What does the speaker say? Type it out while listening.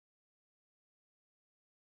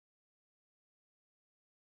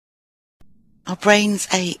Our brains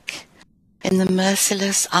ache in the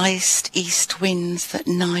merciless iced east winds that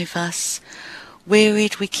knife us.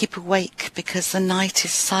 Wearied we keep awake because the night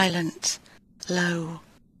is silent, low.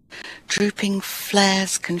 Drooping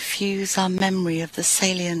flares confuse our memory of the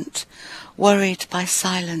salient. Worried by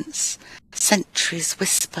silence, sentries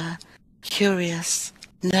whisper, curious,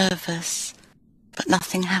 nervous, but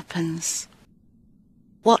nothing happens.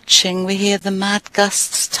 Watching, we hear the mad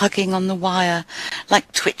gusts tugging on the wire,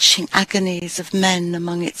 like twitching agonies of men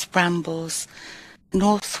among its brambles.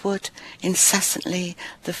 Northward, incessantly,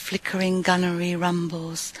 the flickering gunnery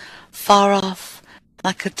rumbles, far off,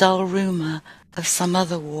 like a dull rumour of some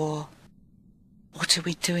other war. What are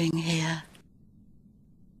we doing here?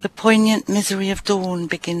 The poignant misery of dawn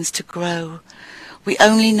begins to grow. We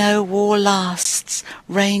only know war lasts,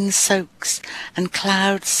 rain soaks, and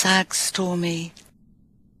clouds sag stormy.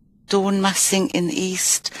 Dawn massing in the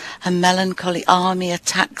east, a melancholy army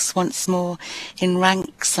attacks once more in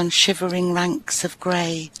ranks on shivering ranks of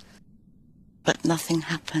grey. But nothing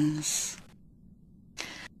happens.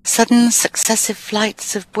 Sudden successive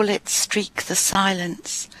flights of bullets streak the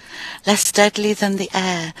silence, less deadly than the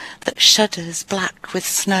air that shudders black with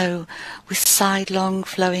snow, with sidelong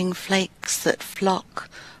flowing flakes that flock,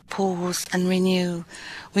 pause and renew.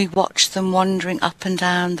 We watch them wandering up and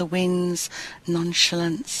down the wind's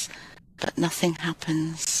nonchalance, but nothing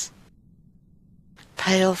happens.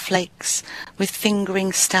 Pale flakes with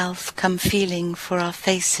fingering stealth come feeling for our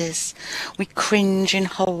faces. We cringe in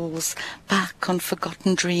holes, back on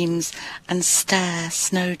forgotten dreams, and stare,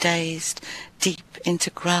 snow-dazed, deep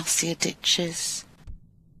into grassier ditches.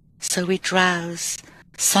 So we drowse,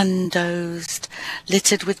 sun-dozed,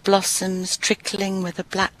 littered with blossoms trickling where the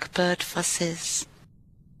blackbird fusses.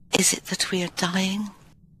 Is it that we are dying?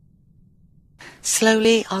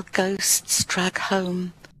 Slowly our ghosts drag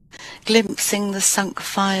home, glimpsing the sunk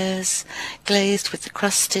fires, glazed with the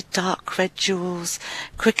crusted dark red jewels.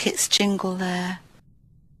 Crickets jingle there.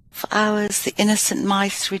 For hours the innocent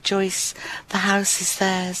mice rejoice, the house is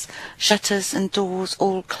theirs, shutters and doors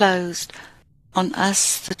all closed. On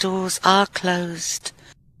us the doors are closed.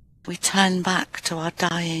 We turn back to our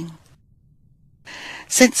dying.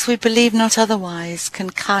 Since we believe not otherwise can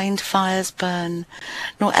kind fires burn,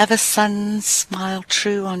 nor ever suns smile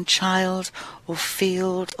true on child or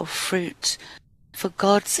field or fruit. For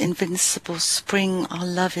God's invincible spring our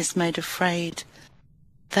love is made afraid.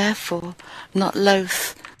 Therefore, not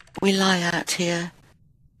loath, we lie out here.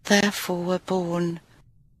 Therefore we're born,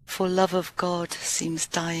 for love of God seems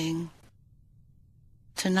dying.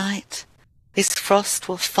 Tonight, His frost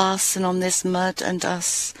will fasten on this mud and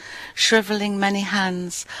us, shrivelling many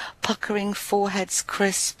hands, puckering foreheads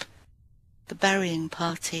crisp. The burying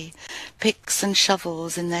party, picks and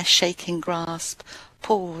shovels in their shaking grasp,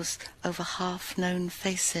 pause over half-known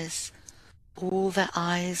faces. All their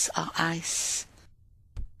eyes are ice,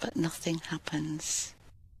 but nothing happens.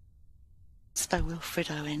 It's by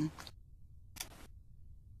Wilfred Owen.